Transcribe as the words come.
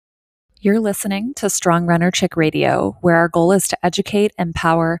You're listening to Strong Runner Chick Radio, where our goal is to educate,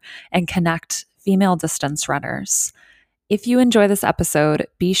 empower, and connect female distance runners. If you enjoy this episode,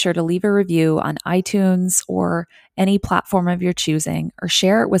 be sure to leave a review on iTunes or any platform of your choosing, or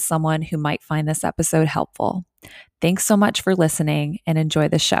share it with someone who might find this episode helpful. Thanks so much for listening and enjoy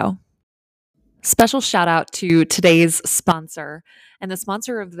the show. Special shout out to today's sponsor and the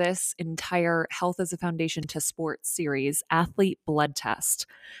sponsor of this entire Health as a Foundation to Sports series, Athlete Blood Test.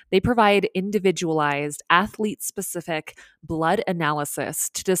 They provide individualized, athlete-specific blood analysis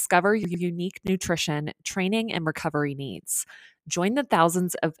to discover your unique nutrition, training, and recovery needs. Join the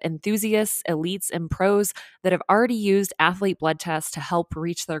thousands of enthusiasts, elites, and pros that have already used Athlete Blood Test to help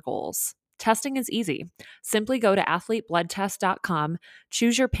reach their goals. Testing is easy. Simply go to athletebloodtest.com,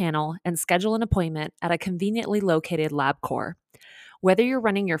 choose your panel, and schedule an appointment at a conveniently located LabCorp. Whether you're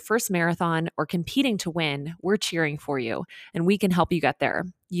running your first marathon or competing to win, we're cheering for you, and we can help you get there.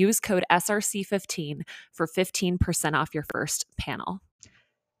 Use code SRC15 for 15% off your first panel.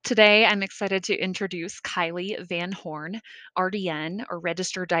 Today, I'm excited to introduce Kylie Van Horn, RDN, or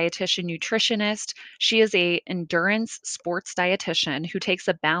Registered Dietitian Nutritionist. She is an endurance sports dietitian who takes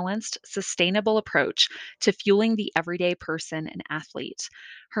a balanced, sustainable approach to fueling the everyday person and athlete.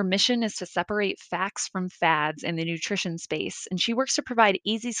 Her mission is to separate facts from fads in the nutrition space, and she works to provide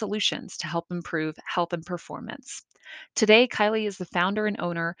easy solutions to help improve health and performance. Today, Kylie is the founder and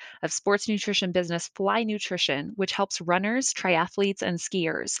owner of sports nutrition business Fly Nutrition, which helps runners, triathletes, and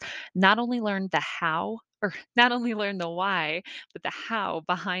skiers not only learn the how, or not only learn the why, but the how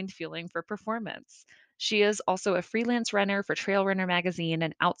behind fueling for performance. She is also a freelance runner for Trail Runner Magazine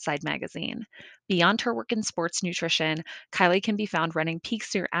and Outside Magazine. Beyond her work in sports nutrition, Kylie can be found running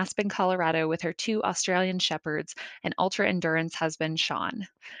peaks near Aspen, Colorado with her two Australian Shepherds and ultra endurance husband, Sean.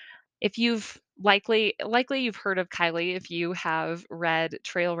 If you've likely you've heard of Kylie if you have read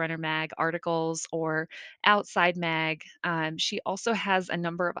Trail Runner Mag articles or Outside Mag. She also has a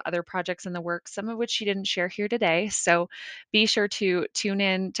number of other projects in the works, some of which she didn't share here today. So be sure to tune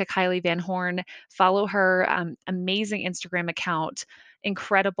in to Kylie Van Horn, follow her amazing Instagram account,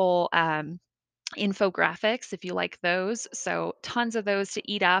 incredible infographics if you like those. So, tons of those to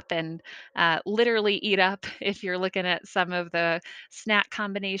eat up and literally eat up if you're looking at some of the snack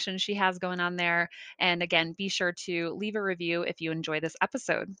combinations she has going on there. And again, be sure to leave a review if you enjoy this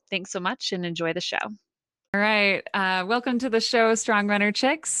episode. Thanks so much and enjoy the show. All right. Welcome to the show, Strong Runner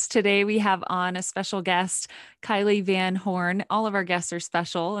Chicks. Today we have on a special guest, Kylie Van Horn. All of our guests are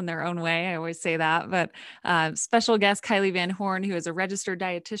special in their own way. I always say that, but special guest, Kylie Van Horn, who is a registered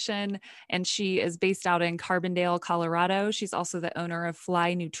dietitian, and she is based out in Carbondale, Colorado. She's also the owner of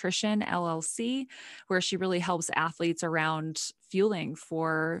Fly Nutrition, LLC, where she really helps athletes around fueling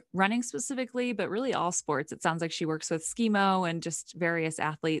for running specifically, but really all sports. It sounds like she works with skimo and just various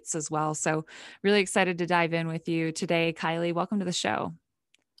athletes as well. So really excited to dive in with you today, Kylie. Welcome to the show.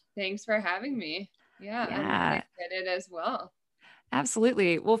 Thanks for having me. Yeah. I'm really excited as well.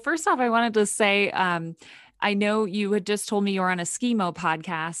 Absolutely. Well, first off, I wanted to say, I know you had just told me you're on a skimo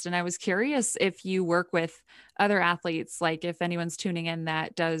podcast, and I was curious if you work with other athletes, like if anyone's tuning in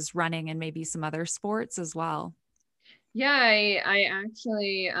that does running and maybe some other sports as well. Yeah, I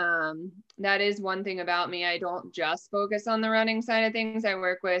actually, that is one thing about me. I don't just focus on the running side of things. I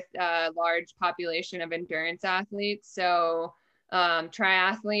work with a large population of endurance athletes. So,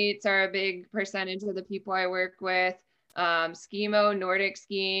 triathletes are a big percentage of the people I work with. Skimo, Nordic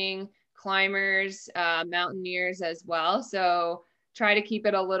skiing, climbers, mountaineers as well. So try to keep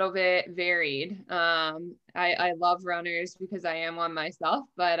it a little bit varied. I love runners because I am one myself,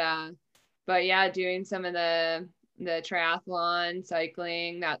 but yeah, doing some of the triathlon,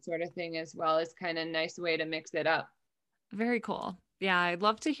 cycling, that sort of thing as well is kind of a nice way to mix it up. Very cool. Yeah, I'd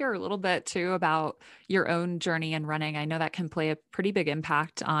love to hear a little bit too about your own journey in running. I know that can play a pretty big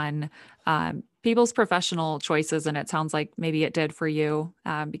impact on people's professional choices, and it sounds like maybe it did for you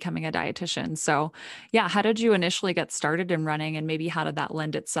becoming a dietitian. So, yeah, how did you initially get started in running, and maybe how did that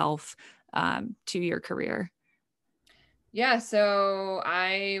lend itself to your career? Yeah, so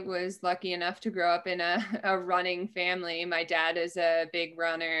I was lucky enough to grow up in a running family. My dad is a big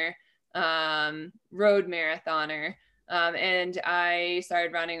runner, road marathoner. And I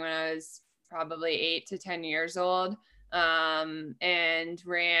started running when I was probably 8 to 10 years old, and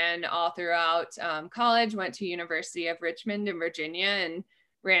ran all throughout college, went to University of Richmond in Virginia and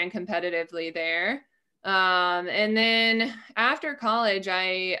ran competitively there. And then after college,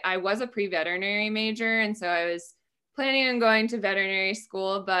 I was a pre-veterinary major. And so I was planning on going to veterinary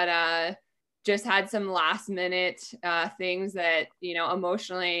school, but just had some last minute things that, you know,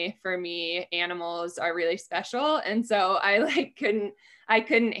 emotionally for me, animals are really special. And so I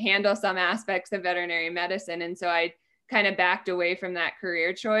couldn't handle some aspects of veterinary medicine. And so I kind of backed away from that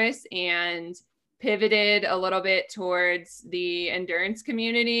career choice and pivoted a little bit towards the endurance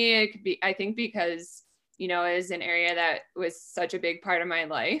community. It could be, I think, because, you know, it is an area that was such a big part of my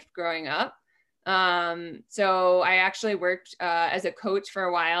life growing up. So I actually worked as a coach for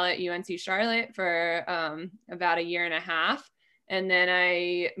a while at UNC Charlotte for about a year and a half. And then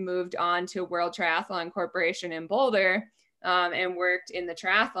I moved on to World Triathlon Corporation in Boulder and worked in the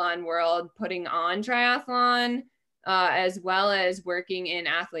triathlon world, putting on triathlon, as well as working in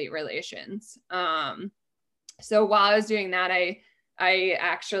athlete relations. So while I was doing that, I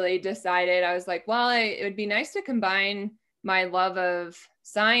actually decided, I was like, well, it would be nice to combine my love of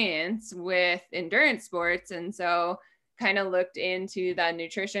science with endurance sports. And so kind of looked into the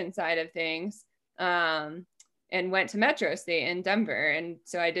nutrition side of things, and went to Metro State in Denver. And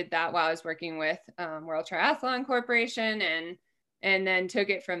so I did that while I was working with World Triathlon Corporation, and then took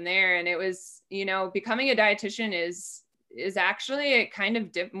it from there. And it was, you know, becoming a dietitian is actually kind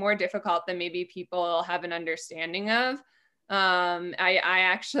of more difficult than maybe people have an understanding of. I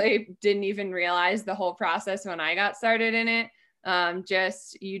actually didn't even realize the whole process when I got started in it.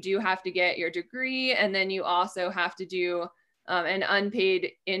 Just, you do have to get your degree, and then you also have to do an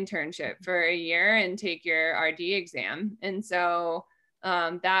unpaid internship for a year and take your RD exam. And so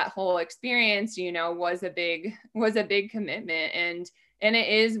that whole experience, you know, was a big commitment. And it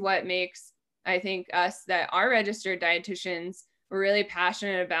is what makes, I think, us that are registered dietitians, we're really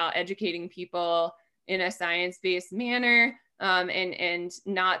passionate about educating people in a science-based manner. And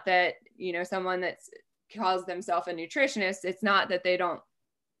not that, you know, someone that's calls themselves a nutritionist, it's not that they don't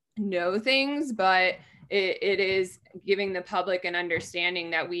know things, but it is giving the public an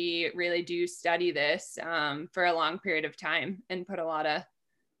understanding that we really do study this for a long period of time and put a lot of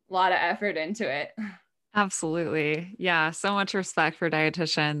effort into it. Absolutely. Yeah. So much respect for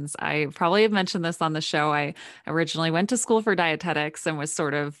dietitians. I probably have mentioned this on the show. I originally went to school for dietetics and was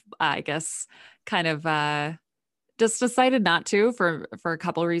sort of, I guess, kind of just decided not to for a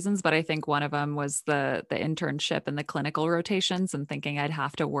couple of reasons, but I think one of them was the internship and the clinical rotations, and thinking I'd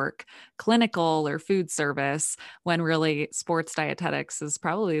have to work clinical or food service, when really sports dietetics is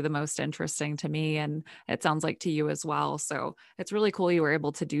probably the most interesting to me, and it sounds like to you as well. So it's really cool you were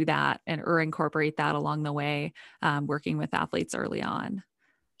able to do that and or incorporate that along the way, working with athletes early on.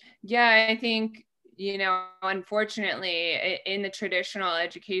 Yeah, I think, you know, unfortunately, in the traditional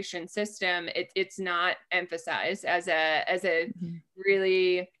education system, it's not emphasized as a Mhm.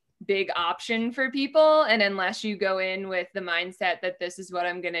 really big option for people. And unless you go in with the mindset that this is what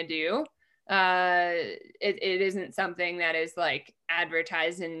I'm going to do, it isn't something that is like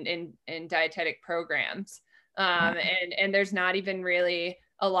advertised in dietetic programs. Yeah. And there's not even really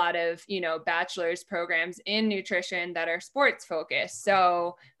a lot of, you know, bachelor's programs in nutrition that are sports focused.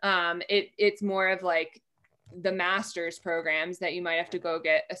 So it's more of like the master's programs that you might have to go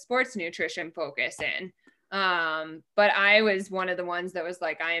get a sports nutrition focus in. But I was one of the ones that was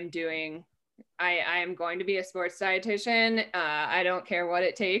like, I am going to be a sports dietitian. I don't care what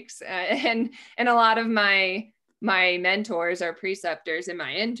it takes. And a lot of my mentors or preceptors in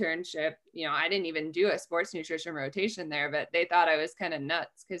my internship, you know, I didn't even do a sports nutrition rotation there, but they thought I was kind of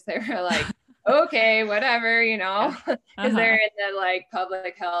nuts because they were like, okay, whatever, you know, Yeah. because Uh-huh. they're in the like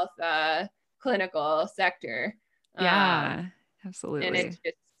public health clinical sector. Yeah, And it's absolutely. just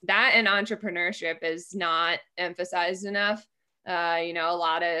that, and entrepreneurship is not emphasized enough. You know, a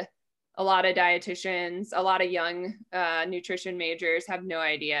lot of dietitians, a lot of young nutrition majors have no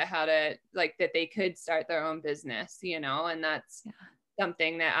idea how to, like, that they could start their own business, you know, and that's Yeah.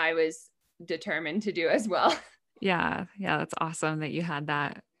 something that I was determined to do as well. Yeah. Yeah. That's awesome that you had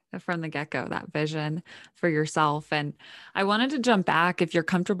that from the get go, that vision for yourself. And I wanted to jump back, if you're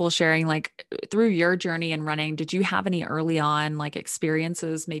comfortable sharing, like through your journey in running, did you have any early on like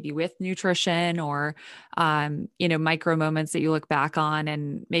experiences maybe with nutrition or, you know, micro moments that you look back on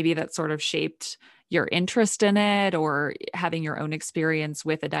and maybe that sort of shaped your interest in it, or having your own experience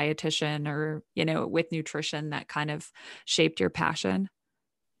with a dietitian or, you know, with nutrition that kind of shaped your passion?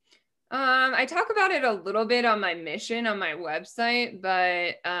 I talk about it a little bit on my mission on my website,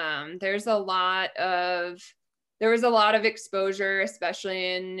 but there was a lot of exposure,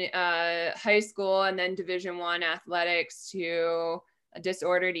 especially in high school and then Division I athletics, to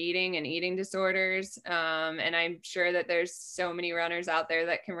disordered eating and eating disorders. And I'm sure that there's so many runners out there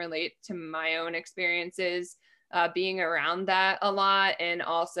that can relate to my own experiences being around that a lot, and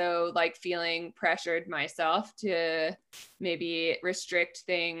also like feeling pressured myself to maybe restrict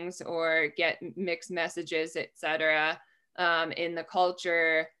things or get mixed messages, etc., in the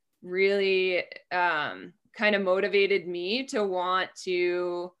culture really kind of motivated me to want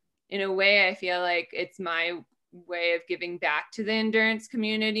to, in a way, I feel like it's my way of giving back to the endurance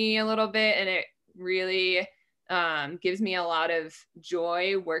community a little bit. And it really gives me a lot of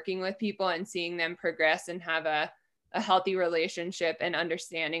joy working with people and seeing them progress and have a healthy relationship and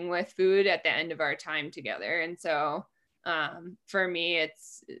understanding with food at the end of our time together. And so for me,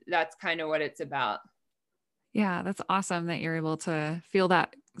 that's kind of what it's about. Yeah, that's awesome that you're able to feel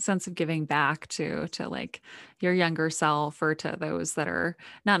that sense of giving back to like your younger self, or to those that are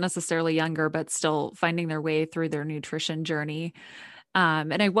not necessarily younger but still finding their way through their nutrition journey.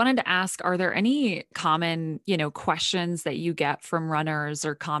 And I wanted to ask, are there any common, questions that you get from runners,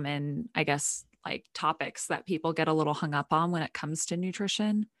 or common, I guess, like topics that people get a little hung up on when it comes to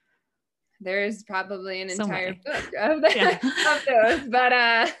nutrition? There's probably an So entire many. book of, Yeah. of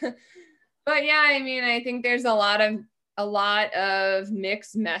those, but yeah, I mean, I think there's a lot of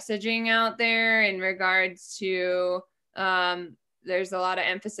mixed messaging out there in regards to there's a lot of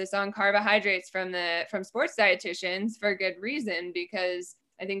emphasis on carbohydrates from sports dietitians for good reason, because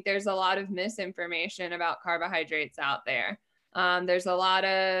I think there's a lot of misinformation about carbohydrates out there. There's a lot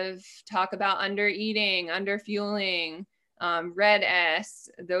of talk about under eating, under fueling, red S,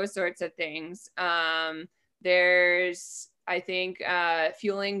 those sorts of things. There's, I think,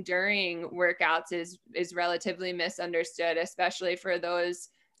 fueling during workouts is relatively misunderstood, especially for those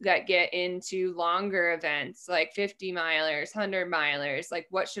that get into longer events like 50 milers, 100 milers. Like,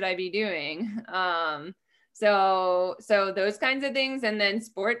 what should I be doing? So those kinds of things, and then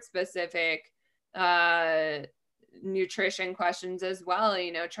sports specific nutrition questions as well.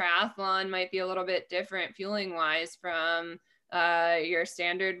 Triathlon might be a little bit different fueling wise from your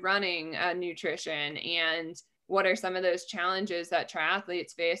standard running nutrition, and what are some of those challenges that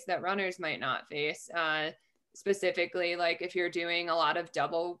triathletes face that runners might not face, specifically like if you're doing a lot of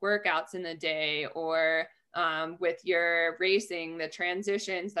double workouts in the day, or with your racing, the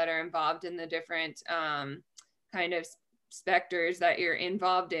transitions that are involved in the different kind of specters that you're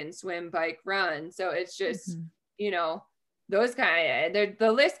involved in, swim, bike, run. So it's just, those kind of,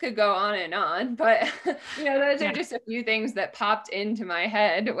 the list could go on, but those are Yeah. just a few things that popped into my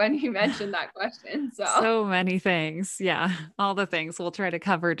head when you mentioned that question. So So many things. Yeah. All the things. We'll try to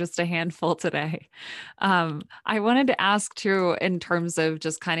cover just a handful today. I wanted to ask too, in terms of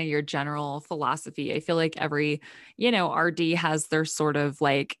just kind of your general philosophy. I feel like every, RD has their sort of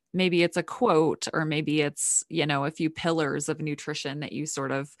like, maybe it's a quote, or maybe it's, a few pillars of nutrition that you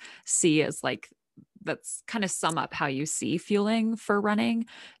sort of see as like, that's kind of sum up how you see fueling for running.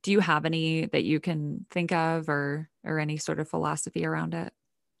 Do you have any that you can think of, or any sort of philosophy around it?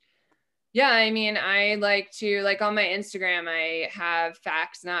 yeah, I mean, I like to, like on my Instagram, I have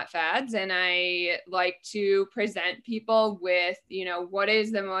facts, not fads. And I like to present people with, what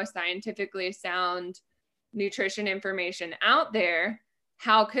is the most scientifically sound nutrition information out there?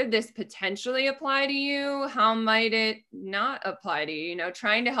 How could this potentially apply to you? How might it not apply to you?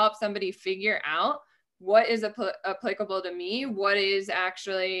 Trying to help somebody figure out what is applicable to me, what is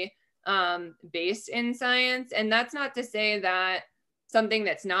actually based in science. And that's not to say that something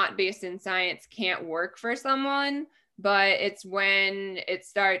that's not based in science can't work for someone, but it's when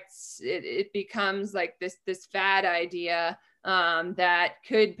it becomes like this fad idea that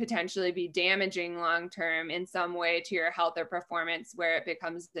could potentially be damaging long term in some way to your health or performance, where it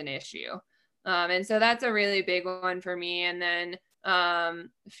becomes an issue. And so that's a really big one for me. And then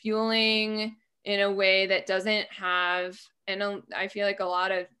fueling in a way that doesn't have, and I feel like a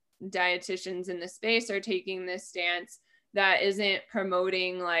lot of dietitians in the space are taking this stance that isn't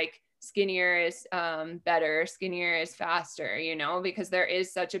promoting like skinnier is better, skinnier is faster, because there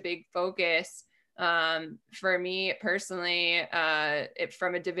is such a big focus for me personally,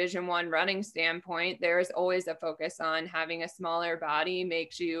 from a Division I running standpoint, there is always a focus on having a smaller body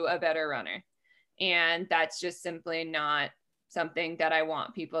makes you a better runner. And that's just simply not something that I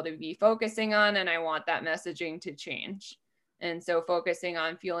want people to be focusing on. And I want that messaging to change. And so focusing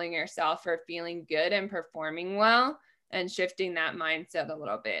on fueling yourself for feeling good and performing well, and shifting that mindset a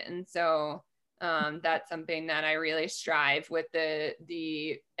little bit. And so that's something that I really strive with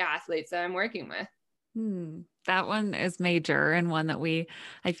the athletes that I'm working with. That one is major, and one that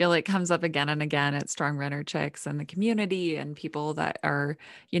I feel like comes up again and again at Strong Runner Chicks and the community, and people that are,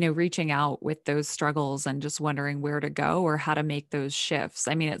 reaching out with those struggles and just wondering where to go or how to make those shifts.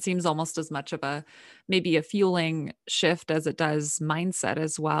 I mean, it seems almost as much of maybe a fueling shift as it does mindset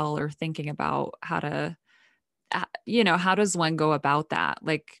as well, or thinking about how to how does one go about that?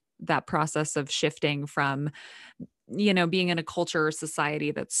 Like that process of shifting from, being in a culture or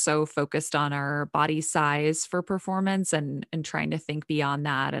society that's so focused on our body size for performance and trying to think beyond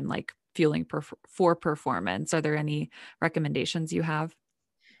that and like fueling for performance. Are there any recommendations you have?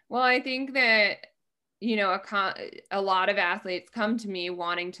 Well, I think that, a lot of athletes come to me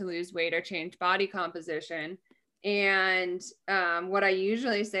wanting to lose weight or change body composition. And what I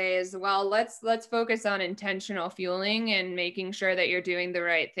usually say is, well, let's focus on intentional fueling and making sure that you're doing the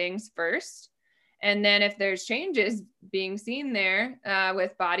right things first. And then if there's changes being seen there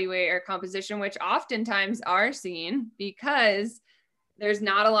with body weight or composition, which oftentimes are seen because there's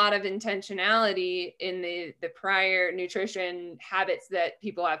not a lot of intentionality in the prior nutrition habits that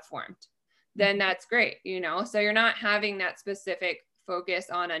people have formed, then that's great, so you're not having that specific focus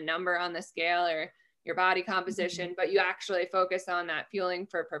on a number on the scale or your body composition, but you actually focus on that fueling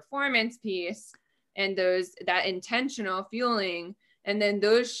for performance piece and that intentional fueling. And then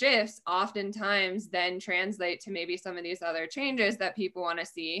those shifts oftentimes then translate to maybe some of these other changes that people want to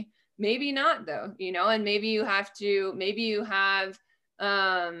see. Maybe not though, and maybe you have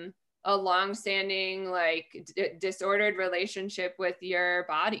a long-standing like disordered relationship with your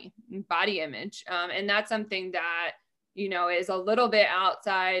body image, and that's something that is a little bit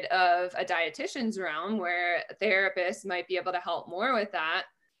outside of a dietitian's realm where therapists might be able to help more with that.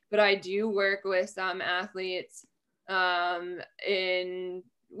 But I do work with some athletes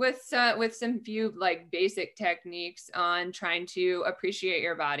with some few like basic techniques on trying to appreciate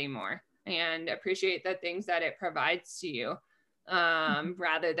your body more and appreciate the things that it provides to you,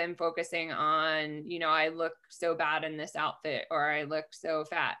 rather than focusing on, I look so bad in this outfit or I look so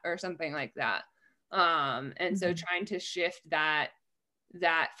fat or something like that. And so trying to shift that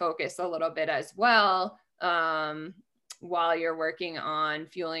focus a little bit as well, while you're working on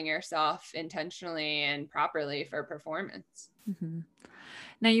fueling yourself intentionally and properly for performance.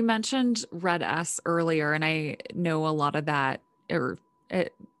 Now you mentioned Red S earlier, and I know a lot of that, or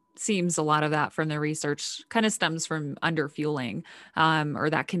it seems a lot of that from the research kind of stems from underfueling, or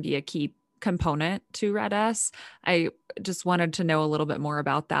that can be a key component to Red S. I just wanted to know a little bit more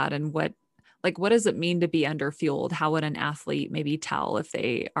about that and what does it mean to be underfueled? How would an athlete maybe tell if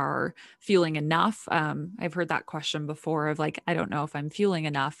they are fueling enough? I've heard that question before of like, I don't know if I'm fueling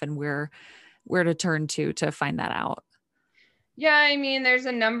enough, and where to turn to find that out. Yeah, I mean, there's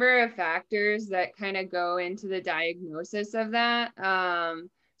a number of factors that kind of go into the diagnosis of that.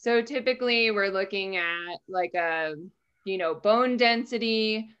 So typically we're looking at like a, bone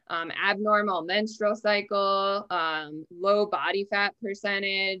density, abnormal menstrual cycle, low body fat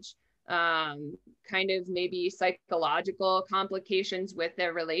percentage, kind of maybe psychological complications with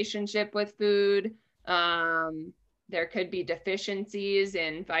their relationship with food. There could be deficiencies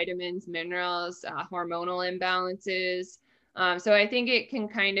in vitamins, minerals, hormonal imbalances. So I think it can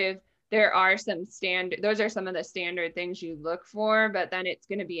there are some those are some of the standard things you look for, but then it's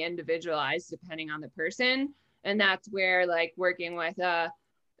going to be individualized depending on the person. And that's where like working with a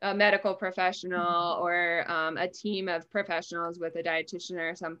medical professional or a team of professionals with a dietitian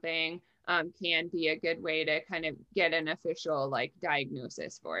or something can be a good way to kind of get an official like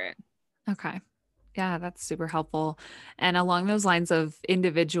diagnosis for it. Okay. Yeah, that's super helpful. And along those lines of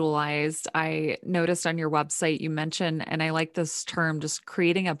individualized, I noticed on your website you mentioned, and I like this term, just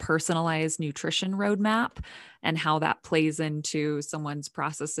creating a personalized nutrition roadmap and how that plays into someone's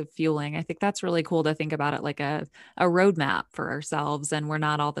process of fueling. I think that's really cool to think about it like a roadmap for ourselves. And we're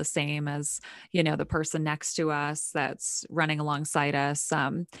not all the same as, the person next to us that's running alongside us.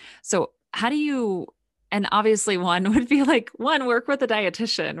 So how do you, and obviously one would be like work with a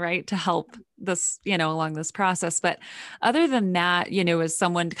dietitian, right? To help this, along this process. But other than that, as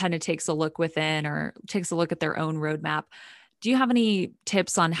someone kind of takes a look within or takes a look at their own roadmap, do you have any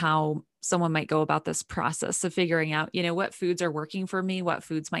tips on how someone might go about this process of figuring out, what foods are working for me, what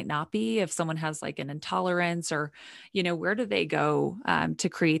foods might not be, if someone has like an intolerance or, where do they go to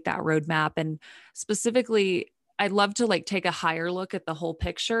create that roadmap? And specifically, I'd love to like take a higher look at the whole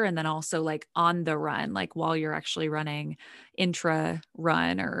picture and then also like on the run, like while you're actually running intra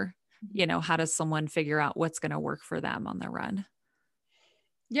run or, how does someone figure out what's going to work for them on the run?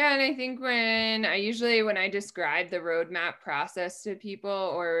 Yeah, and I think when I describe the roadmap process to people,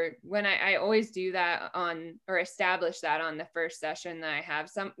 or when I always do that on or establish that on the first session that I have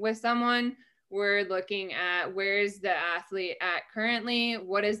with someone, we're looking at where is the athlete at currently,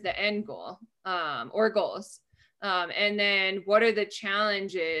 what is the end goal or goals. And then what are the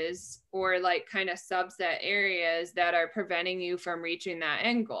challenges or like kind of subset areas that are preventing you from reaching that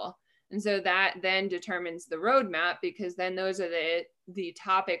end goal? And so that then determines the roadmap, because then those are the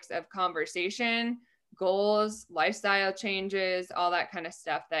topics of conversation, goals, lifestyle changes, all that kind of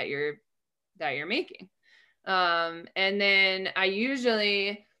stuff that you're making. And then I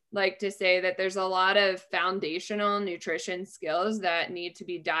usually like to say that there's a lot of foundational nutrition skills that need to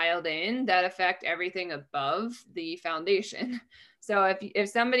be dialed in that affect everything above the foundation. So if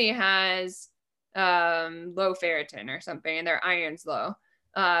somebody has low ferritin or something and their iron's low,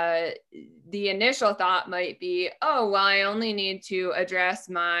 the initial thought might be, oh, well, I only need to address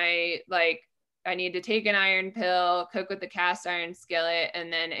my, like, I need to take an iron pill, cook with the cast iron skillet,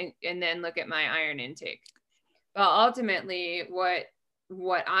 and then look at my iron intake. Well, ultimately,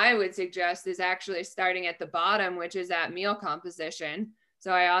 what I would suggest is actually starting at the bottom, which is at meal composition.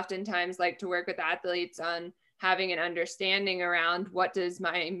 So I oftentimes like to work with athletes on having an understanding around what does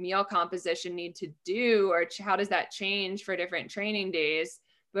my meal composition need to do, or how does that change for different training days,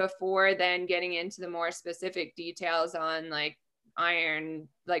 before then getting into the more specific details on like iron,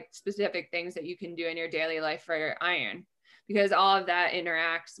 like specific things that you can do in your daily life for your iron, because all of that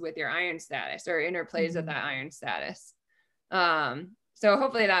interacts with your iron status or interplays with that iron status. So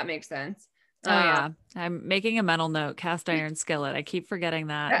hopefully that makes sense. Oh yeah. I'm making a mental note, cast iron skillet. I keep forgetting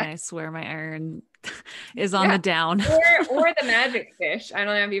that. And I swear my iron is on the down. or the magic fish. I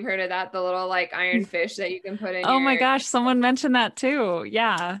don't know if you've heard of that, the little like iron fish that you can put in. Oh my gosh, someone mentioned that too.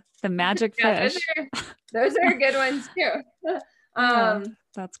 Yeah. The magic fish. Those are good ones too.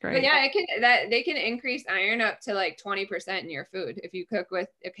 That's great. But yeah, they can increase iron up to like 20% in your food if you cook with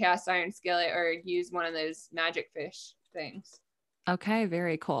a cast iron skillet or use one of those magic fish things. Okay,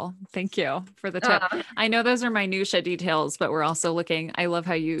 very cool. Thank you for the tip. I know those are minutia details, but we're also looking, I love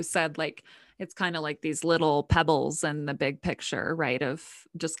how you said like it's kind of like these little pebbles in the big picture, right? Of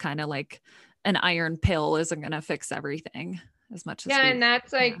just kind of like an iron pill isn't going to fix everything as much as and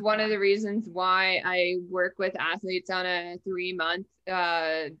that's like one of the reasons why I work with athletes on a 3-month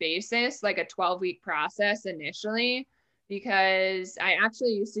basis, like a 12-week process initially, because I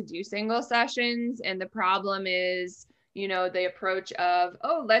actually used to do single sessions, and the problem is, you know, the approach of,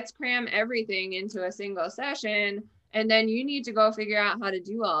 oh, let's cram everything into a single session, and then you need to go figure out how to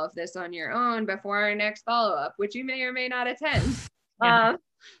do all of this on your own before our next follow-up, which you may or may not attend.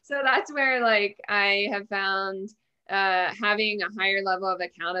 So that's where like I have found having a higher level of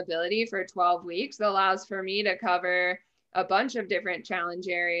accountability for 12 weeks allows for me to cover a bunch of different challenge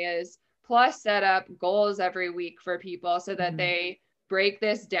areas, plus set up goals every week for people so that they break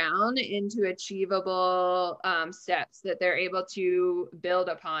this down into achievable steps that they're able to build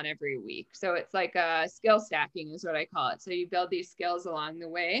upon every week. So it's like a skill stacking is what I call it. So you build these skills along the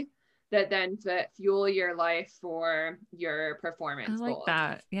way that then fuel your life for your performance I like goals.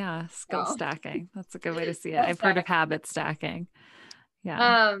 that. Yeah. Skill stacking. That's a good way to see it. I've heard of habit stacking.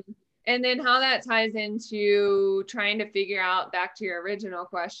 Yeah. And then how that ties into trying to figure out, back to your original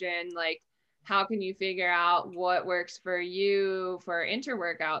question, like, how can you figure out what works for you for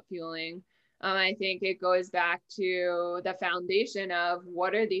inter-workout fueling? I think it goes back to the foundation of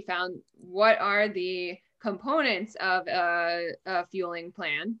what are the components of a fueling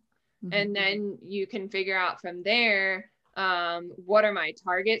plan. And then you can figure out from there, what are my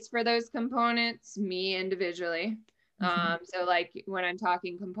targets for those components, me individually. So like when I'm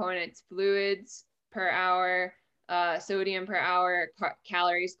talking components, fluids per hour, sodium per hour,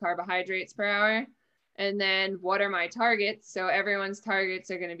 calories, carbohydrates per hour. And then what are my targets? So everyone's targets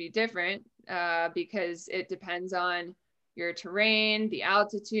are going to be different because it depends on your terrain, the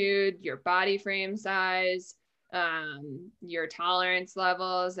altitude, your body frame size, your tolerance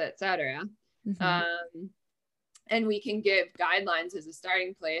levels, etc. And we can give guidelines as a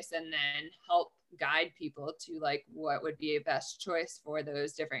starting place and then help guide people to like what would be a best choice for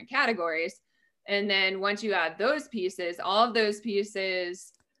those different categories. And then once you add those pieces, all of those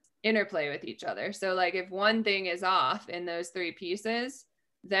pieces interplay with each other. So like if one thing is off in those 3 pieces,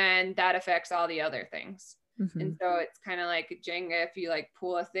 then that affects all the other things. And so it's kind of like a Jenga. If you like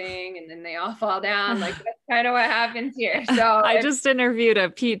pull a thing and then they all fall down, like that's kind of what happens here. So I just interviewed a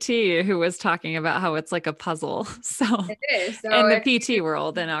PT who was talking about how it's like a puzzle. So it is. So in the PT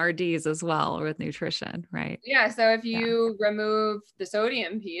world and RDs as well with nutrition, right? Yeah. So if you remove the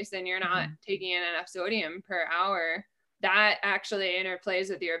sodium piece and you're not taking in enough sodium per hour, that actually interplays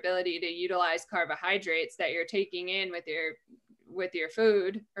with your ability to utilize carbohydrates that you're taking in with your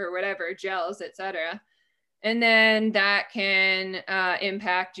food or whatever, gels, etc. And then that can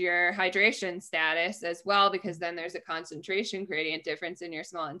impact your hydration status as well, because then there's a concentration gradient difference in your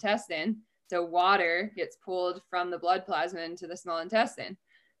small intestine. So water gets pulled from the blood plasma into the small intestine.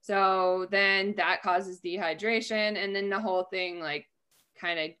 So then that causes dehydration, and then the whole thing like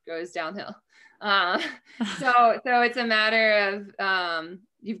kind of goes downhill. So it's a matter of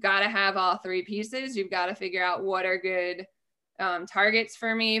you've got to have all three pieces. You've got to figure out what are good targets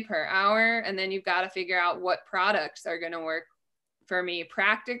for me per hour. And then you've got to figure out what products are going to work for me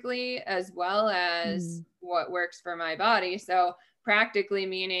practically, as well as what works for my body. So practically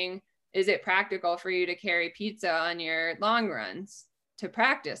meaning, is it practical for you to carry pizza on your long runs to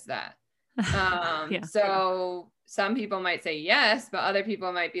practice that? So some people might say yes, but other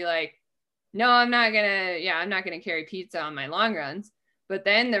people might be like, no, I'm not gonna carry pizza on my long runs. But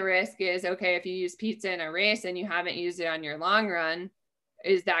then the risk is, okay, if you use pizza in a race and you haven't used it on your long run,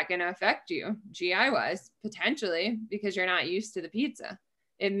 is that going to affect you GI wise? Potentially, because you're not used to the pizza.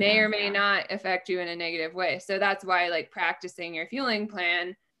 It may or may not affect you in a negative way. So that's why like practicing your fueling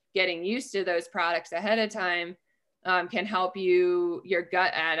plan, getting used to those products ahead of time can help your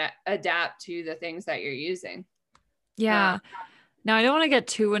gut adapt to the things that you're using. Yeah. Now, I don't want to get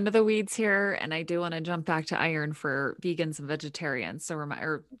too into the weeds here, and I do want to jump back to iron for vegans and vegetarians,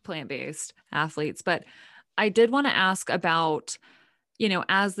 or plant-based athletes. But I did want to ask about,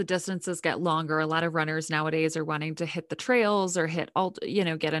 as the distances get longer, a lot of runners nowadays are wanting to hit the trails or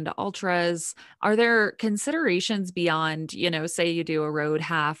get into ultras. Are there considerations beyond, say you do a road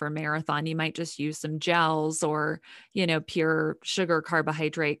half or marathon, you might just use some gels or, pure sugar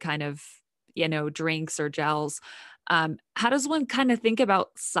carbohydrate kind of, drinks or gels. How does one kind of think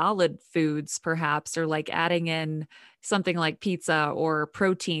about solid foods, perhaps, or like adding in something like pizza or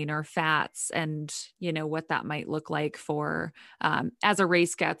protein or fats, and what that might look like for as a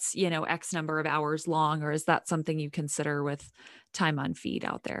race gets X number of hours long? Or is that something you consider with time on feed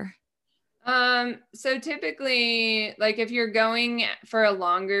out there? So typically, like if you're going for a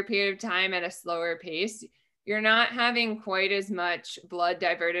longer period of time at a slower pace, you're not having quite as much blood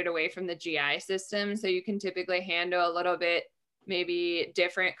diverted away from the GI system. So you can typically handle a little bit, maybe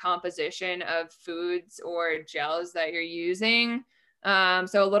different composition of foods or gels that you're using. So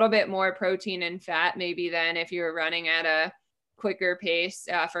a little bit more protein and fat, maybe than if you're running at a quicker pace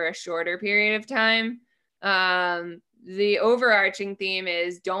for a shorter period of time. The overarching theme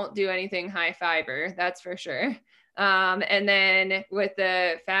is don't do anything high fiber. That's for sure. And then with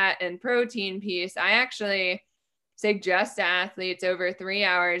the fat and protein piece, I actually suggest to athletes over 3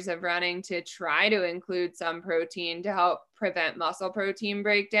 hours of running to try to include some protein to help prevent muscle protein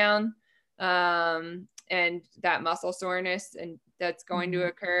breakdown and that muscle soreness, and that's going to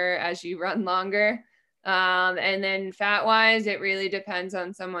occur as you run longer. And then fat wise, it really depends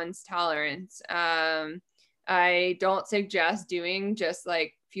on someone's tolerance. I don't suggest doing just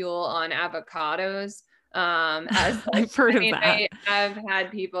like fuel on avocados. I've heard of that. I have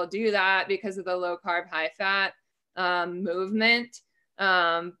had people do that because of the low carb, high fat movement.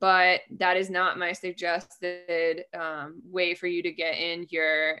 But that is not my suggested way for you to get in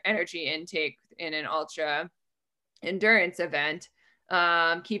your energy intake in an ultra endurance event.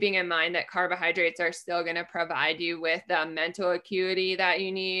 Keeping in mind that carbohydrates are still going to provide you with the mental acuity that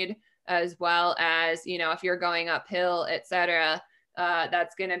you need, as well as, if you're going uphill, et cetera,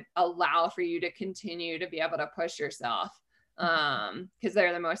 that's going to allow for you to continue to be able to push yourself because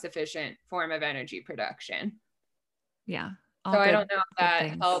they're the most efficient form of energy production. Yeah. So I don't know if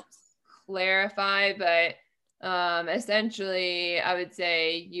that helps clarify, but essentially I would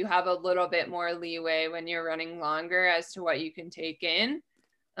say you have a little bit more leeway when you're running longer as to what you can take in.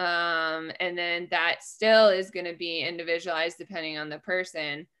 And then that still is going to be individualized depending on the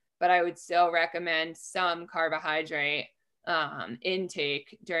person, but I would still recommend some carbohydrate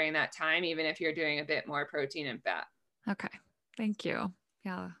intake during that time, even if you're doing a bit more protein and fat. Okay. Thank you.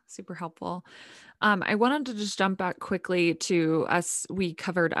 Yeah, super helpful. I wanted to just jump back quickly to us. We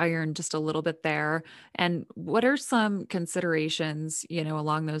covered iron just a little bit there. And what are some considerations,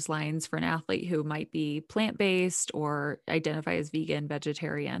 along those lines for an athlete who might be plant-based or identify as vegan,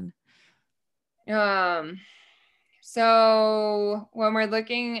 vegetarian? So when we're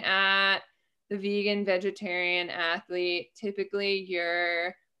looking at the vegan, vegetarian athlete, typically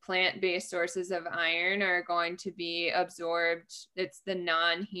your plant-based sources of iron are going to be absorbed. It's the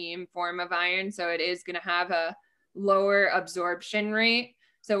non-heme form of iron, so it is going to have a lower absorption rate.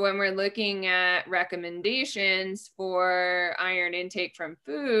 So when we're looking at recommendations for iron intake from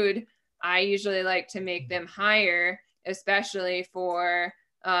food, I usually like to make them higher, especially for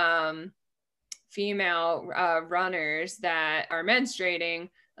female runners that are menstruating.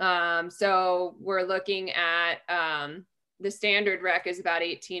 So we're looking at the standard rec is about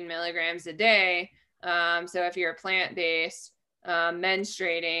 18 milligrams a day. So if you're plant-based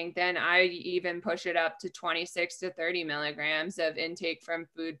menstruating, then I even push it up to 26 to 30 milligrams of intake from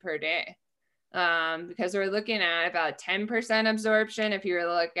food per day. Because we're looking at about 10% absorption if you were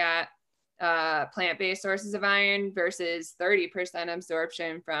to look at plant-based sources of iron versus 30%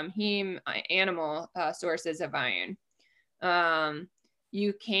 absorption from heme animal sources of iron.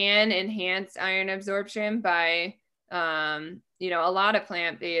 You can enhance iron absorption by, a lot of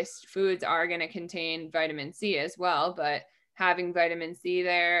plant-based foods are going to contain vitamin C as well, but having vitamin C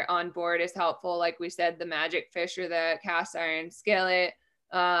there on board is helpful. Like we said, the magic fish or the cast iron skillet.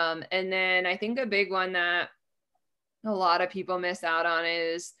 And then I think a big one that a lot of people miss out on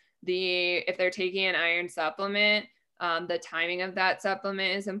is if they're taking an iron supplement, the timing of that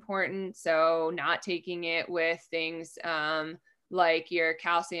supplement is important. So not taking it with things like your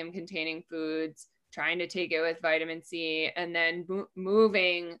calcium containing foods, trying to take it with vitamin C, and then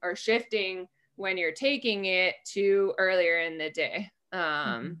moving or shifting when you're taking it to earlier in the day.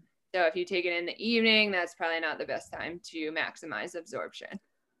 So if you take it in the evening, that's probably not the best time to maximize absorption.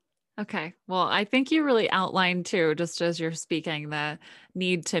 Okay. Well, I think you really outlined too, just as you're speaking, the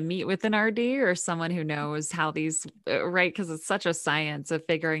need to meet with an RD or someone who knows how these, right? Because it's such a science of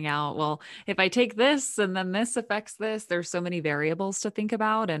figuring out, well, if I take this and then this affects this, there's so many variables to think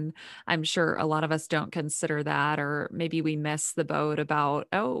about. And I'm sure a lot of us don't consider that, or maybe we miss the boat about,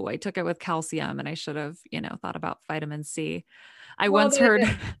 oh, I took it with calcium and I should have, thought about vitamin C. I once heard,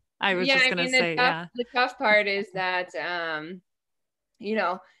 I was just going to say, the tough part is that,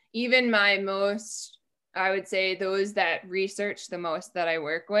 even I would say those that research the most that I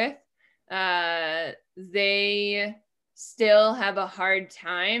work with, they still have a hard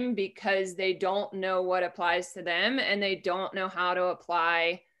time because they don't know what applies to them and they don't know how to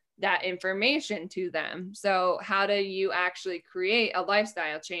apply that information to them. So how do you actually create a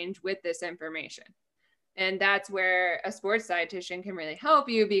lifestyle change with this information? And that's where a sports dietitian can really help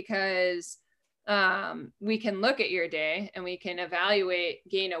you, because we can look at your day and we can evaluate,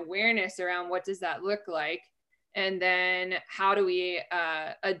 gain awareness around what does that look like, and then how do we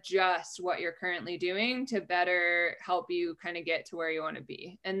adjust what you're currently doing to better help you kind of get to where you want to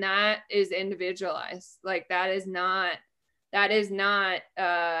be. And that is individualized. Like that is not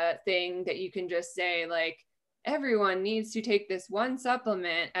a thing that you can just say like everyone needs to take this one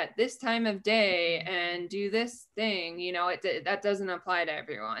supplement at this time of day and do this thing. That doesn't apply to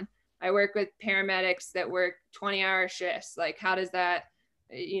everyone. I work with paramedics that work 20-hour shifts. Like, how does that,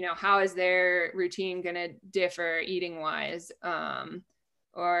 how is their routine going to differ eating wise? Or,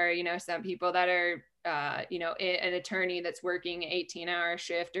 some people that are, an attorney that's working 18-hour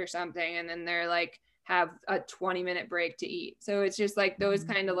shift or something, and then they're like, have a 20-minute break to eat. So it's just like those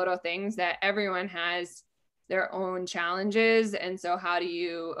kind of little things that everyone has their own challenges. And so how do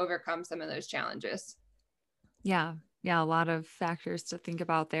you overcome some of those challenges? Yeah. Yeah, a lot of factors to think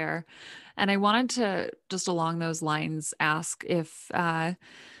about there. And I wanted to, just along those lines, ask if,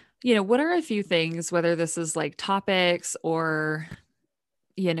 what are a few things, whether this is like topics or,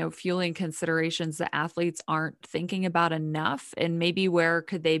 fueling considerations that athletes aren't thinking about enough, and maybe where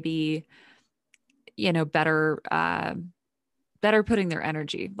could they be, better putting their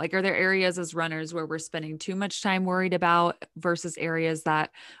energy? Like, are there areas as runners where we're spending too much time worried about versus areas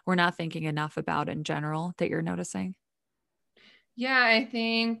that we're not thinking enough about in general that you're noticing? Yeah, I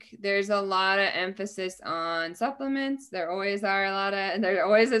think there's a lot of emphasis on supplements. There always is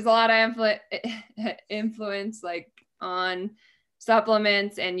a lot of influence like on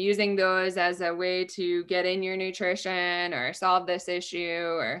supplements and using those as a way to get in your nutrition or solve this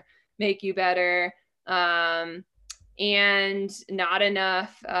issue or make you better. And not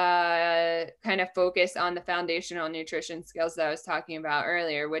enough kind of focus on the foundational nutrition skills that I was talking about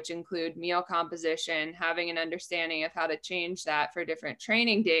earlier, which include meal composition, having an understanding of how to change that for different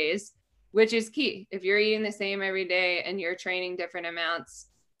training days, which is key. If you're eating the same every day and you're training different amounts,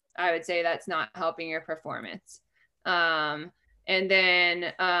 I would say that's not helping your performance. And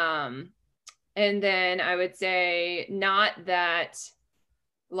then I would say not that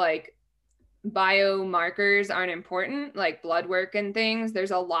like biomarkers aren't important, like blood work and things. There's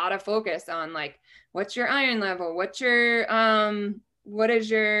a lot of focus on like, what's your iron level? What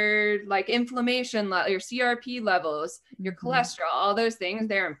is your like inflammation level, your CRP levels, your cholesterol, all those things.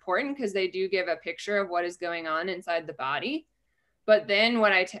 They're important because they do give a picture of what is going on inside the body. But then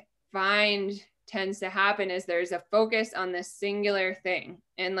what I find tends to happen is there's a focus on this singular thing.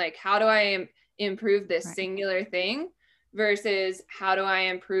 And like, how do I improve this singular thing? Versus how do I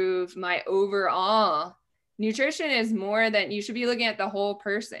improve my overall nutrition? Is more than, you should be looking at the whole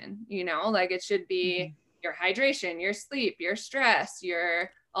person, like it should be your hydration, your sleep, your stress,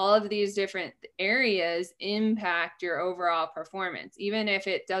 all of these different areas impact your overall performance. Even if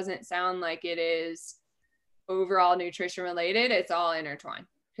it doesn't sound like it is overall nutrition related, it's all intertwined,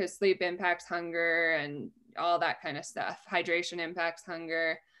 because sleep impacts hunger and all that kind of stuff. Hydration impacts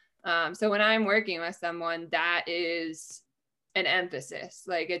hunger. So when I'm working with someone, that is an emphasis.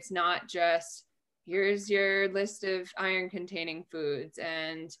 Like, it's not just here's your list of iron containing foods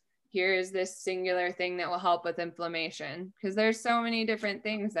and here's this singular thing that will help with inflammation, because there's so many different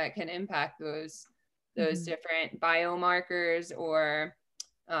things that can impact those different biomarkers or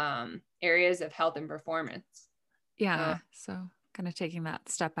areas of health and performance. Yeah. So kind of taking that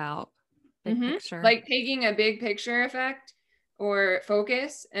step out, big picture. Like taking a big picture effect or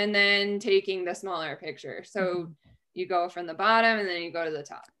focus and then taking the smaller picture. So you go from the bottom and then you go to the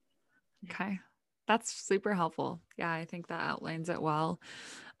top. Okay. That's super helpful. Yeah, I think that outlines it well.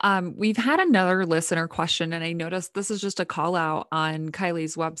 We've had another listener question, and I noticed this is just a call out on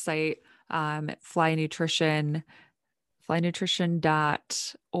Kylie's website, Fly Nutrition,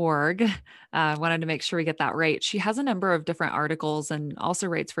 flynutrition.org. Wanted to make sure we get that right. She has a number of different articles and also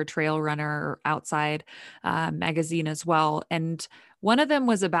writes for Trail Runner or Outside magazine as well. And one of them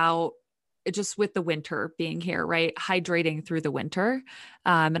was about just with the winter being here, right? Hydrating through the winter.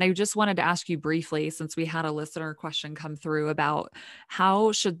 And I just wanted to ask you briefly, since we had a listener question come through about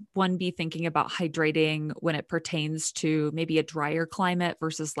how should one be thinking about hydrating when it pertains to maybe a drier climate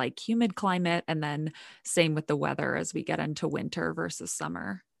versus like humid climate, and then same with the weather as we get into winter versus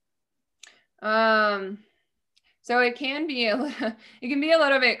summer. So it can be a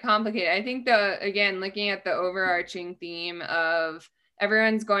little bit complicated. I think again, looking at the overarching theme of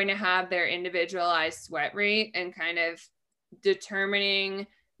everyone's going to have their individualized sweat rate and kind of determining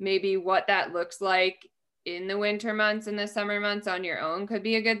maybe what that looks like in the winter months and the summer months on your own could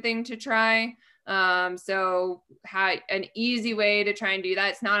be a good thing to try. So an easy way to try and do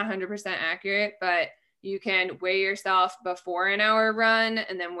that, it's not 100% accurate, but you can weigh yourself before an hour run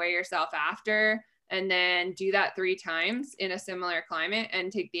and then weigh yourself after, and then do that 3 times in a similar climate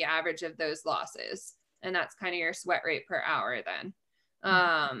and take the average of those losses. And that's kind of your sweat rate per hour then.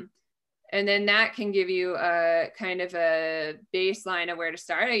 And then that can give you a kind of a baseline of where to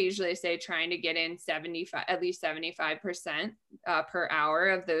start. I usually say trying to get in at least 75% per hour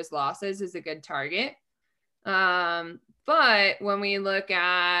of those losses is a good target. But when we look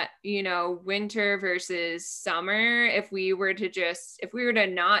at, winter versus summer, if we were to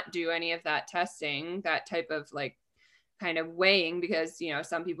not do any of that testing, that type of like kind of weighing, because,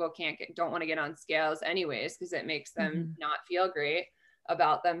 some people don't want to get on scales anyways, because it makes them not feel great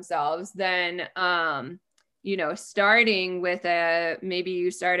about themselves, then, starting with maybe you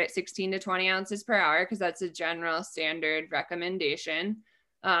start at 16 to 20 ounces per hour, because that's a general standard recommendation.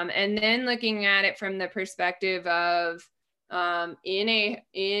 And then looking at it from the perspective of in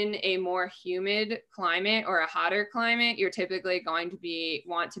a more humid climate or a hotter climate, you're typically going to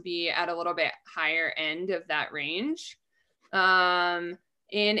want to be at a little bit higher end of that range.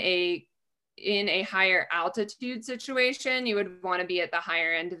 In a higher altitude situation, you would want to be at the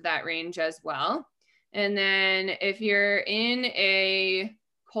higher end of that range as well. And then if you're in a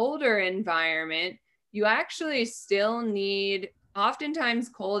colder environment, you actually still need, oftentimes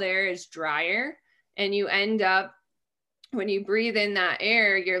cold air is drier, and you end up, when you breathe in that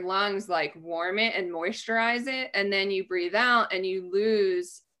air, your lungs like warm it and moisturize it. And then you breathe out and you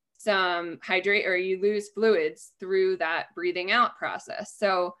lose some you lose fluids through that breathing out process.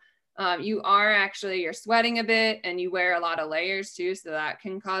 So you're sweating a bit, and you wear a lot of layers too. So that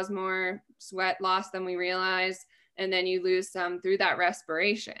can cause more sweat loss than we realize. And then you lose some through that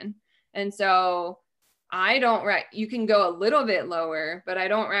respiration. And so you can go a little bit lower, but I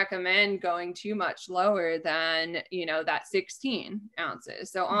don't recommend going too much lower than, that 16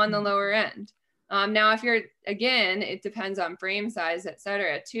 ounces. So on the lower end. Now, if it depends on frame size, et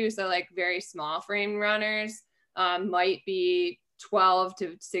cetera, too. So like very small frame runners might be 12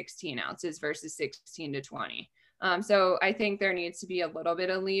 to 16 ounces versus 16 to 20. So I think there needs to be a little bit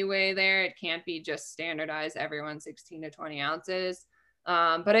of leeway there. It can't be just standardized everyone 16 to 20 ounces.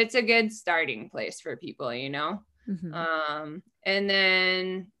 But it's a good starting place for people, and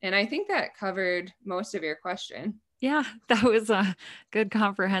I think that covered most of your question. Yeah, that was a good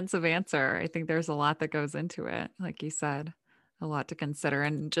comprehensive answer. I think there's a lot that goes into it. Like you said, a lot to consider.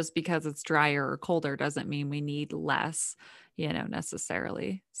 And just because it's drier or colder doesn't mean we need less,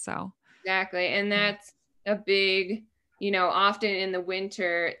 necessarily. So exactly. And that's a big, often in the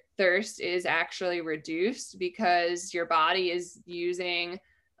winter, thirst is actually reduced because your body is using,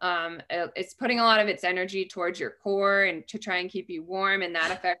 it's putting a lot of its energy towards your core and to try and keep you warm, and that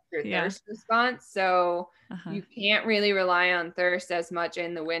affects your thirst response. So you can't really rely on thirst as much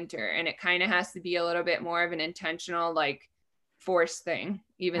in the winter, and it kind of has to be a little bit more of an intentional, like forced thing,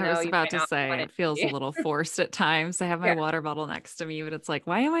 even I though was you about might to not say want it it to feels a be. little forced at times. I have my Yeah, water bottle next to me, but it's like,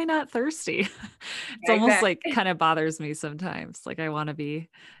 why am I not thirsty? It's yeah, almost like exactly. kind of bothers me sometimes. Like I want to be,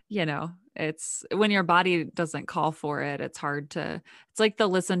 it's when your body doesn't call for it, it's hard to, it's like the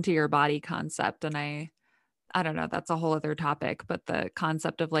listen to your body concept. And I don't know, that's a whole other topic, but the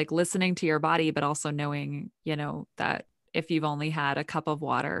concept of like listening to your body, but also knowing, that if you've only had a cup of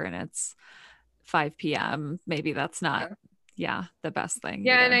water and it's 5 p.m., maybe that's not, Yeah. yeah, the best thing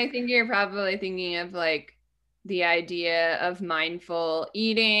Yeah, and either. I think you're probably thinking of like the idea of mindful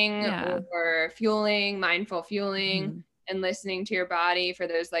eating Yeah. or fueling, mindful fueling, Mhm. and listening to your body for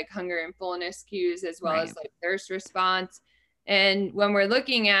those like hunger and fullness cues as well Right. as like thirst response. And when we're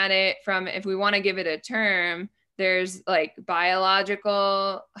looking at it from, if we want to give it a term, there's like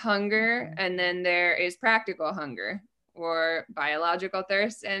biological hunger Mhm. and then there is practical hunger, or biological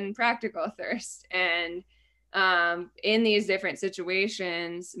thirst and practical thirst. And in these different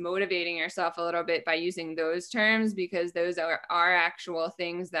situations, motivating yourself a little bit by using those terms, because those are actual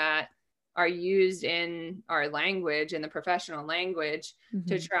things that are used in our language, in the professional language,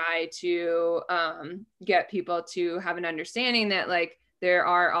 to Mhm. try to get people to have an understanding that like there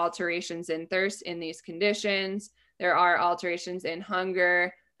are alterations in thirst in these conditions. There are alterations in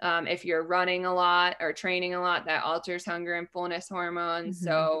hunger. If you're running a lot or training a lot, that alters hunger and fullness hormones. Mhm.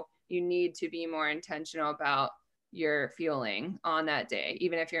 So you need to be more intentional about your fueling on that day,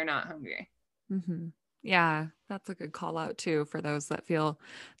 even if you're not hungry. Mhm. Yeah, that's a good call out too for those that feel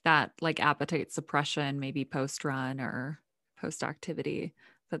that like appetite suppression, maybe post run or post activity,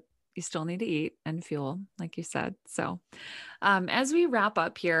 but you still need to eat and fuel, like you said. So, as we wrap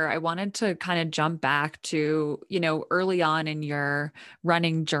up here, I wanted to kind of jump back to, early on in your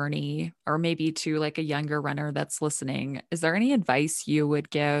running journey, or maybe to like a younger runner that's listening. Is there any advice you would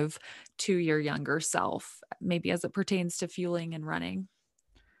give to your younger self, maybe as it pertains to fueling and running?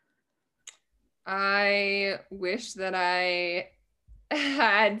 I wish that I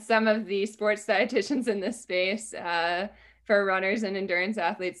had some of the sports dietitians in this space for runners and endurance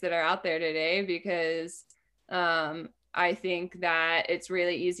athletes that are out there today, because I think that it's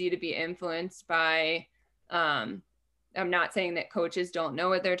really easy to be influenced by. Um, I'm not saying that coaches don't know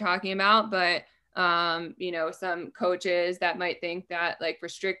what they're talking about, but some coaches that might think that like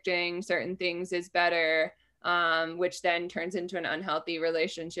restricting certain things is better, which then turns into an unhealthy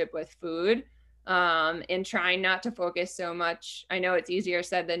relationship with food, and trying not to focus so much. I know it's easier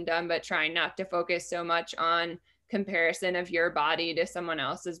said than done, but trying not to focus so much on comparison of your body to someone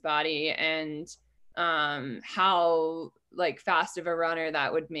else's body, and how like fast of a runner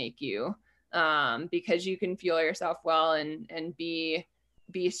that would make you, because you can fuel yourself well and be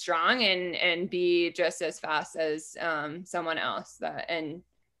strong and be just as fast as someone else, that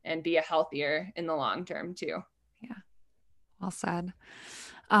and be a healthier in the long term too. Yeah, well said.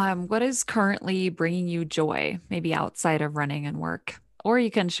 What is currently bringing you joy, maybe outside of running and work? Or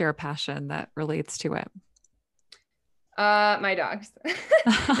you can share a passion that relates to it. My dogs.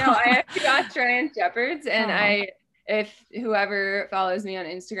 No, I have two Australian Shepherds, and Oh, if whoever follows me on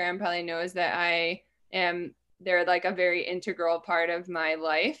Instagram probably knows that they're like a very integral part of my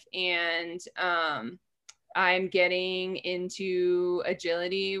life. And I'm getting into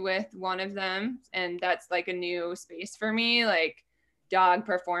agility with one of them, and that's like a new space for me, like dog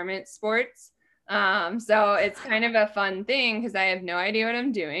performance sports. So it's kind of a fun thing because I have no idea what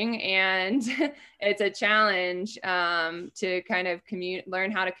I'm doing, and it's a challenge to kind of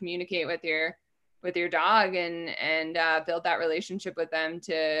learn how to communicate with your dog and build that relationship with them.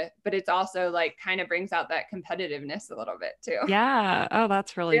 But it's also like kind of brings out that competitiveness a little bit too. yeah. Oh,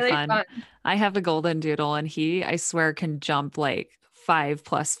 that's really Really fun. fun. I have a golden doodle and I swear, can jump like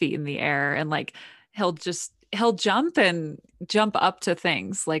 5+ feet in the air and like he'll jump and jump up to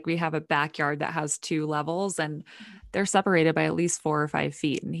things. Like we have a backyard that has 2 levels and they're separated by at least 4 or 5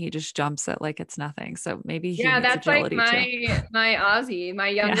 feet and he just jumps it like it's nothing. So maybe he Yeah, needs that's like agility too. my Aussie, my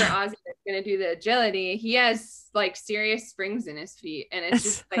younger Yeah. Aussie that's gonna do the agility. He has like serious springs in his feet, and it's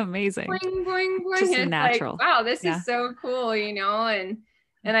just It's like amazing. boing, boing, boing. Just And a it's like, natural. wow, this Yeah. is so cool, you know.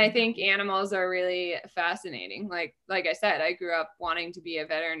 And I think animals are really fascinating. Like I said, I grew up wanting to be a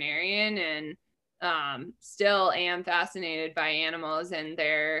veterinarian, and still am fascinated by animals and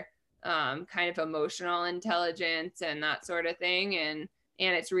their kind of emotional intelligence and that sort of thing. And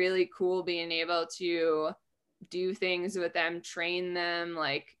it's really cool being able to do things with them, train them.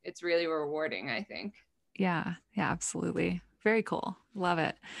 Like it's really rewarding, I think. Yeah. Yeah, absolutely. Very cool. Love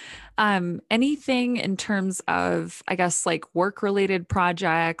it. Anything in terms of, I guess, like work related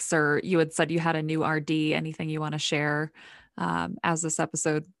projects, or you had said you had a new RD, anything you want to share as this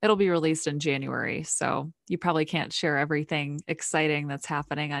episode, it'll be released in January. So you probably can't share everything exciting that's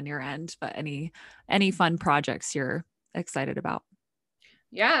happening on your end, but any fun projects you're excited about.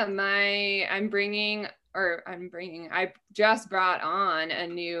 Yeah, I just brought on a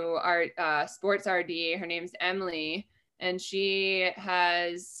new sports RD. Her name's Emily, and she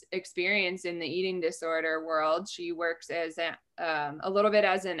has experience in the eating disorder world. She works as a little bit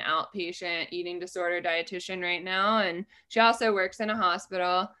as an outpatient eating disorder dietitian right now, and she also works in a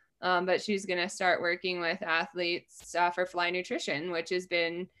hospital. But she's going to start working with athletes for Fly Nutrition, which is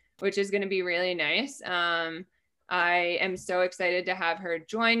going to be really nice. I am so excited to have her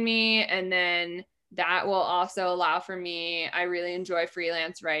join me. And then that will also allow for me, I really enjoy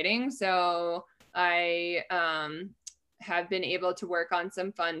freelance writing. So I have been able to work on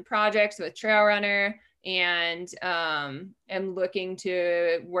some fun projects with Trail Runner, and am looking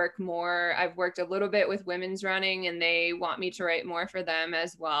to work more. I've worked a little bit with women's running, and they want me to write more for them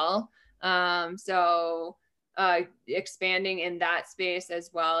as well. So expanding in that space,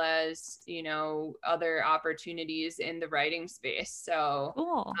 as well as, other opportunities in the writing space. So,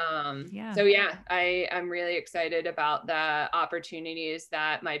 Cool. Yeah. So yeah, I'm really excited about the opportunities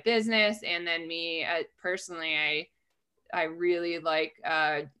that my business, and then me personally, I really like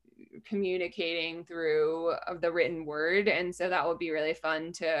communicating through the written word. And so that will be really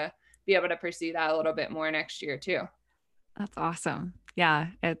fun to be able to pursue that a little bit more next year too. That's awesome. Yeah,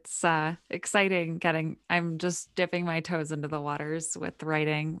 it's exciting I'm just dipping my toes into the waters with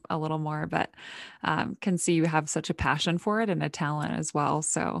writing a little more, but can see you have such a passion for it and a talent as well.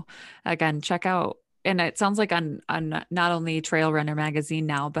 So again, check out, and it sounds like on not only Trail Runner magazine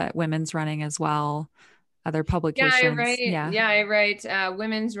now, but women's running as well, other publications. Yeah, I write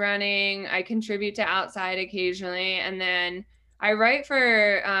women's running. I contribute to Outside occasionally, and then I write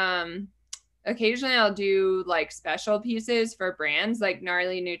for occasionally I'll do like special pieces for brands. Like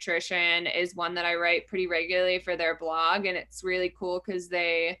Gnarly Nutrition is one that I write pretty regularly for their blog, and it's really cool because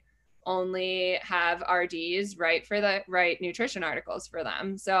they only have RDs write nutrition articles for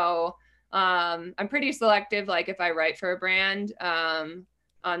them. So I'm pretty selective, like if I write for a brand,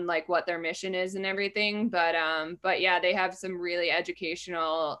 on like what their mission is and everything. But yeah, they have some really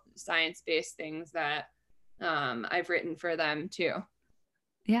educational science-based things that I've written for them too.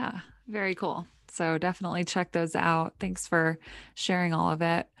 Yeah, very cool. So definitely check those out. Thanks for sharing all of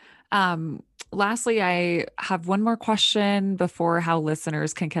it. Lastly, I have one more question before how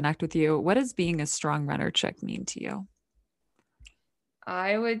listeners can connect with you. What does being a strong runner chick mean to you?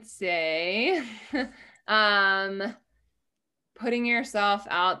 I would say putting yourself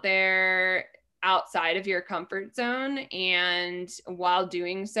out there outside of your comfort zone, and while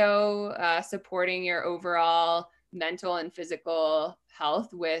doing so, supporting your overall mental and physical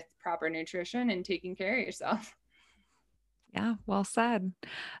health with proper nutrition and taking care of yourself. Yeah, well said.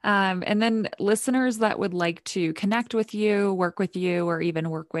 And then listeners that would like to connect with you, work with you, or even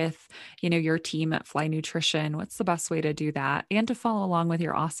work with, your team at Fly Nutrition, what's the best way to do that and to follow along with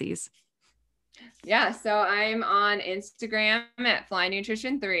your Aussies? Yeah, so I'm on Instagram at Fly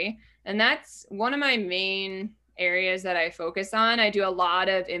Nutrition 3, and that's one of my main areas that I focus on. I do a lot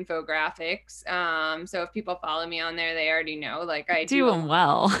of infographics. So if people follow me on there, they already know, like I do them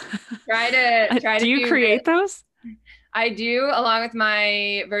well. try to do you create those? I do, along with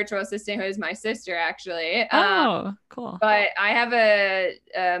my virtual assistant, who is my sister, actually. Oh, cool. But I have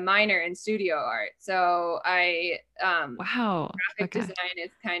a minor in studio art. So wow. Graphic design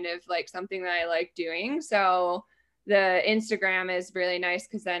is kind of like something that I like doing. So the Instagram is really nice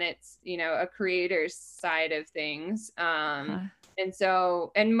because then it's, a creator's side of things.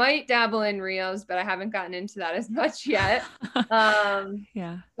 And might dabble in reels, but I haven't gotten into that as much yet.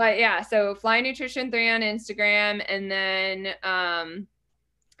 Yeah. But yeah, so Fly Nutrition 3 on Instagram. And then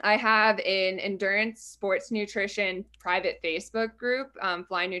I have an endurance sports nutrition private Facebook group,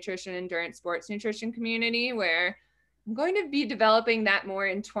 Fly Nutrition Endurance Sports Nutrition Community, where I'm going to be developing that more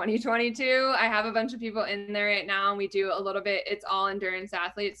in 2022. I have a bunch of people in there right now, and we do a little bit, it's all endurance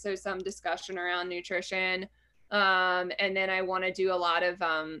athletes, so some discussion around nutrition. And then I want to do a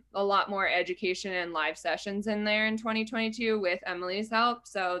lot more education and live sessions in there in 2022 with Emily's help.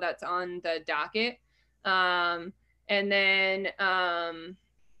 So that's on the docket. And then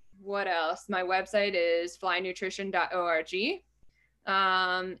what else? My website is flynutrition.org.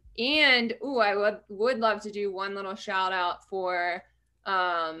 And I would love to do one little shout out for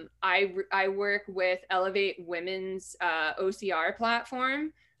I work with Elevate Women's OCR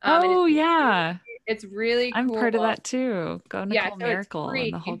platform. Yeah. It's really cool. I'm part of that too. Go Nicole Miracle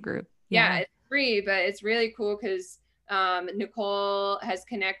and the whole group. Yeah, it's free, but it's really cool because Nicole has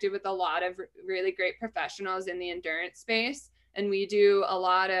connected with a lot of really great professionals in the endurance space. And we do a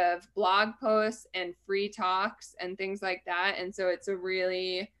lot of blog posts and free talks and things like that. And so it's a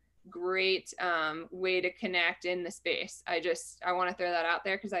really great way to connect in the space. I want to throw that out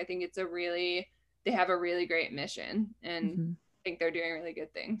there because I think they have a really great mission, and Mm-hmm. think they're doing really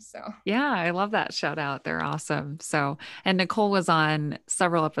good things. So Yeah, I love that shout out. They're awesome. So, and Nicole was on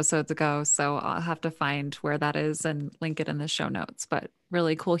several episodes ago, so I'll have to find where that is and link it in the show notes. But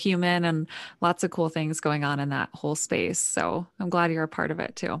really cool human and lots of cool things going on in that whole space. So I'm glad you're a part of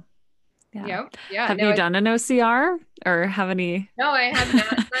it too. Yeah. yeah, Have no, you done an OCR or have any? no, I have not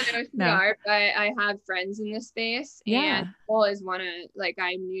done No. OCR, but I have friends in this space, and Yeah. Nicole is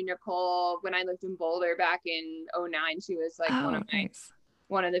I knew Nicole when I lived in Boulder back in '09. She was like Oh, nice.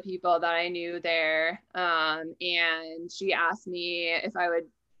 one of the people that I knew there. And she asked me if I would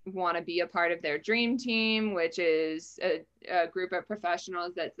want to be a part of their dream team, which is a group of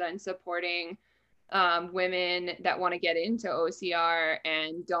professionals that's then supporting women that want to get into OCR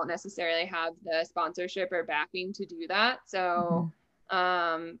and don't necessarily have the sponsorship or backing to do that. So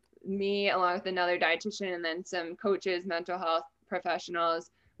me, along with another dietitian and then some coaches, mental health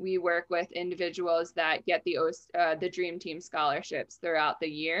professionals, we work with individuals that get the Dream Team scholarships throughout the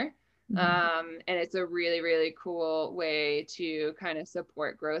year. And it's a really, really cool way to kind of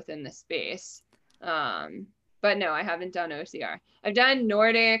support growth in the space. But no, I haven't done OCR. I've done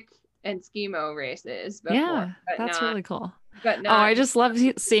Nordic and Skimo races before. Yeah, that's really cool. But Oh, I not. just love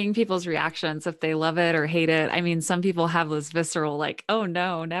seeing people's reactions if they love it or hate it. I mean, some people have this visceral, like, oh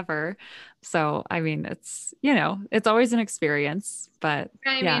no, never. So, I mean, it's always an experience, but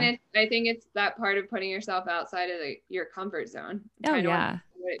I yeah. mean, I think it's that part of putting yourself outside of your comfort zone. Oh, Kind of yeah,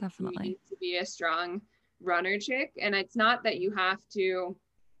 what it definitely. means to be a strong runner chick. And it's not that you have to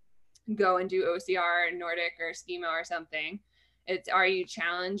go and do OCR or Nordic or Skimo or something. It's, are you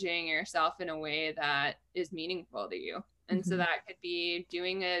challenging yourself in a way that is meaningful to you? And so that could be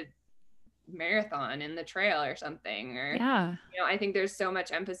doing a marathon in the trail or something, or yeah, I think there's so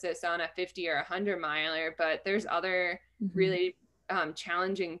much emphasis on a 50 or 100 miler, but there's other really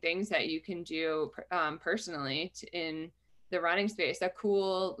challenging things that you can do personally in the running space, a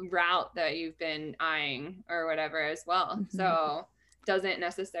cool route that you've been eyeing or whatever as well. So doesn't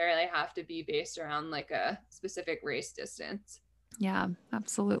necessarily have to be based around like a specific race distance. Yeah,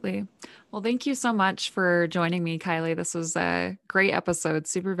 absolutely. Well, thank you so much for joining me, Kylie. This was a great episode,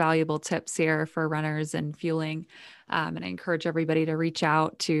 super valuable tips here for runners and fueling. And I encourage everybody to reach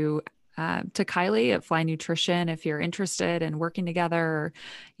out to Kylie at Fly Nutrition if you're interested in working together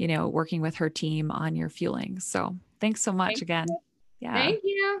or, working with her team on your fueling. So thanks so much again. Yeah. Thank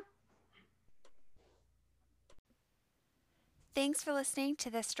you. Thanks for listening to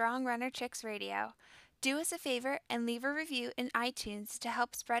the Strong Runner Chicks Radio. Do us a favor and leave a review in iTunes to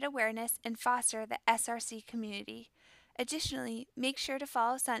help spread awareness and foster the SRC community. Additionally, make sure to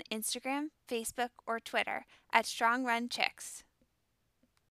follow us on Instagram, Facebook, or Twitter at Strong Run Chicks.